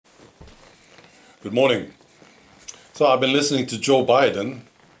Good morning. So I've been listening to Joe Biden.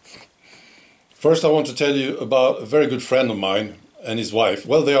 First I want to tell you about a very good friend of mine and his wife.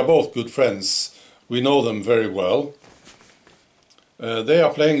 Well, they are both good friends. We know them very well. They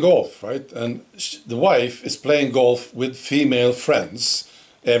are playing golf, right? And the wife is playing golf with female friends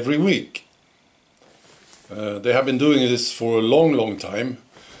every week. They have been doing this for a long time.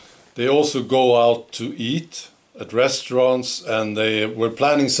 They also go out to eat at restaurants, and they were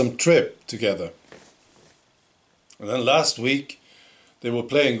planning some trip together. And then last week they were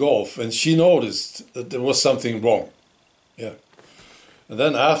playing golf, and she noticed that there was something wrong. Yeah. And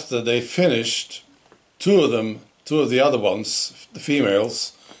then after they finished, two of the other ones, the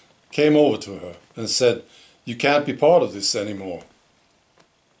females, came over to her and said, "You can't be part of this anymore."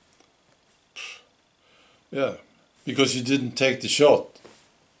 Yeah, because you didn't take the shot.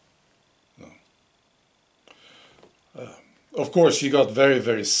 No. Of course, she got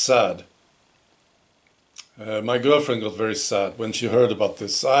very sad. My girlfriend got very sad when she heard about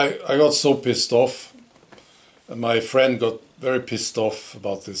this. I got so pissed off, and my friend got very pissed off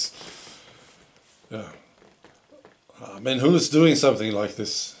about this. Yeah. I mean, who is doing something like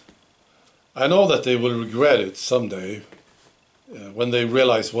this? I know that they will regret it someday, when they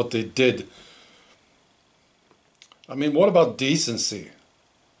realize what they did. I mean, what about decency?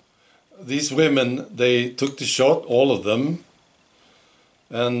 These women, they took the shot, all of them,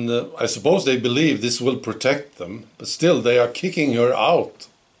 and I suppose they believe this will protect them, but still they are kicking her out.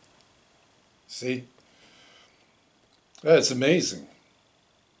 See? Yeah, it's amazing.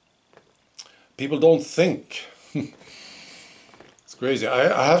 People don't think. It's crazy.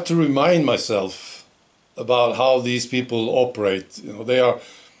 I have to remind myself about how these people operate. You know,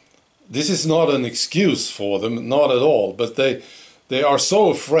 this is not an excuse for them, not at all, but they are so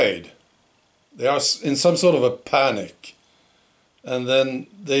afraid. They are in some sort of a panic. And then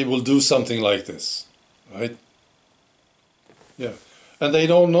they will do something like this, right? Yeah. And they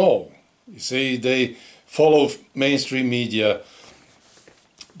don't know. You see, they follow mainstream media.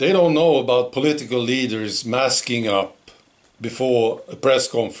 They don't know about political leaders masking up before a press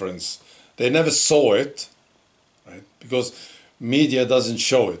conference. They never saw it, right? Because media doesn't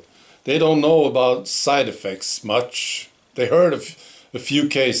show it. They don't know about side effects much. They heard of a few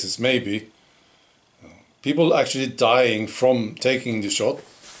cases, maybe. People actually dying from taking the shot.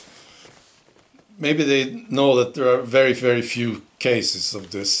 Maybe they know that there are very few cases of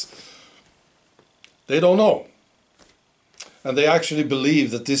this. They don't know. And they actually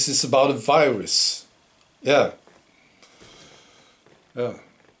believe that this is about a virus. Yeah. Yeah.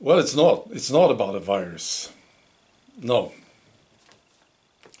 Well, it's not. It's not about a virus. No.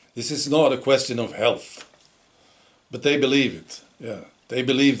 This is not a question of health. But they believe it. Yeah. They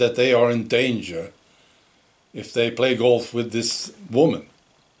believe that they are in danger if they play golf with this woman.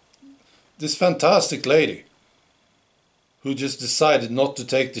 This fantastic lady who just decided not to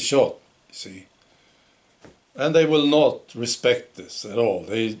take the shot, you see. And they will not respect this at all.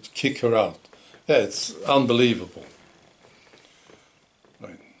 They kick her out. Yeah, it's unbelievable.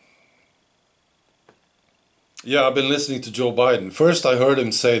 Right. Yeah, I've been listening to Joe Biden. First I heard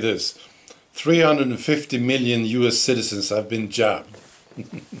him say this: 350 million US citizens have been jabbed.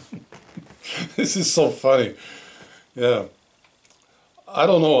 This is so funny. Yeah. I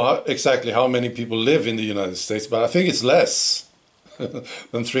don't know exactly how many people live in the United States, but I think it's less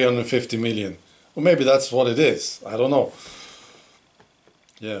than 350 million. Or maybe that's what it is. I don't know.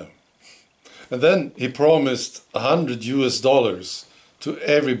 Yeah. And then he promised $100 to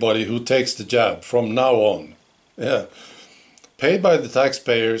everybody who takes the jab from now on. Yeah. Paid by the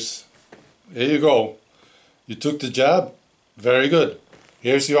taxpayers. Here you go. You took the jab? Very good.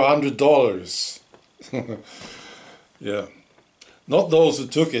 Here's your $100. Yeah. Not those who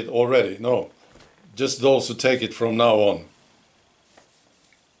took it already, no. Just those who take it from now on.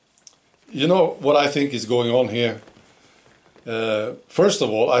 You know what I think is going on here? First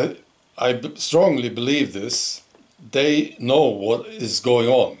of all, I strongly believe this. They know what is going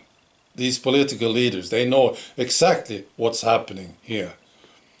on. These political leaders, they know exactly what's happening here.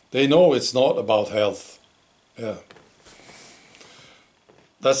 They know it's not about health. Yeah.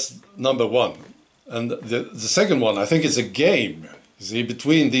 That's number one. And the second one, I think it's a game, you see,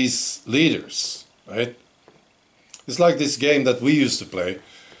 between these leaders, right? It's like this game that we used to play.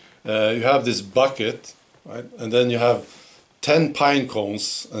 You have this bucket, right? And then you have 10 pine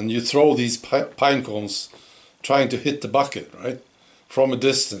cones, and you throw these pine cones trying to hit the bucket, right? From a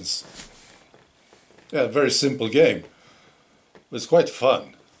distance. Yeah, very simple game. But it's quite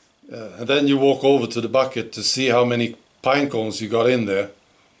fun. And then you walk over to the bucket to see how many pine cones you got in there.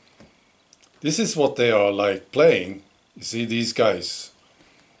 This is what they are like playing. You see, these guys.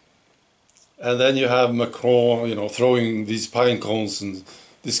 And then you have Macron, you know, throwing these pine cones, and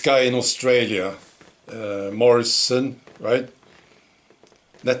this guy in Australia, Morrison, right?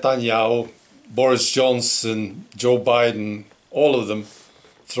 Netanyahu, Boris Johnson, Joe Biden, all of them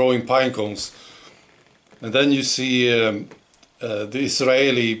throwing pine cones. And then you see the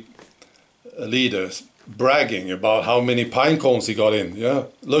Israeli leaders bragging about how many pine cones he got in. Yeah,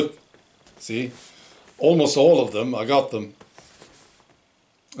 look, see, almost all of them, I got them.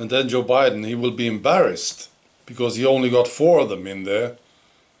 And then Joe Biden, he will be embarrassed because he only got 4 of them in there.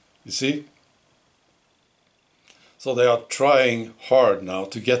 You see? So they are trying hard now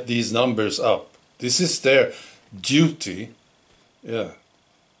to get these numbers up. This is their duty. Yeah.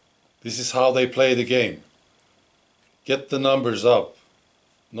 This is how they play the game. Get the numbers up,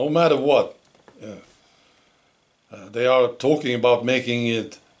 no matter what. Yeah. They are talking about making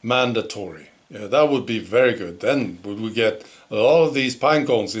it mandatory. Yeah, that would be very good. Then would we get a lot of these pine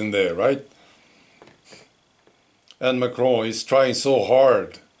cones in there, right? And Macron is trying so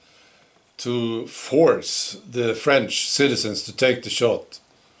hard to force the French citizens to take the shot.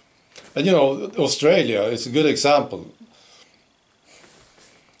 And you know, Australia is a good example.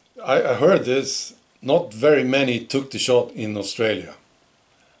 I heard this, not very many took the shot in Australia.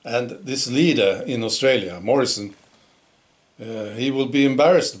 And this leader in Australia, Morrison, he will be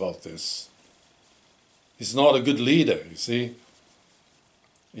embarrassed about this. He's not a good leader, you see.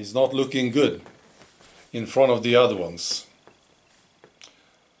 He's not looking good in front of the other ones.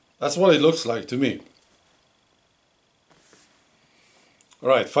 That's what it looks like to me.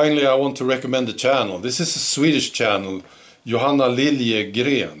 Alright, finally I want to recommend a channel. This is a Swedish channel, Johanna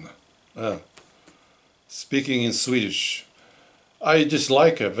Liljegren. Speaking in Swedish. I just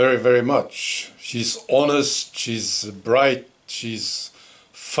like her very, very much. She's honest, she's bright, she's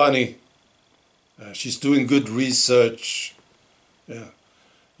funny. She's doing good research. Yeah.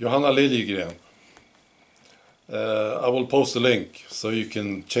 Johanna Liljegren. I will post a link so you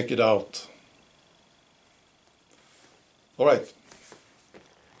can check it out. All right.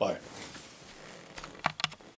 Bye.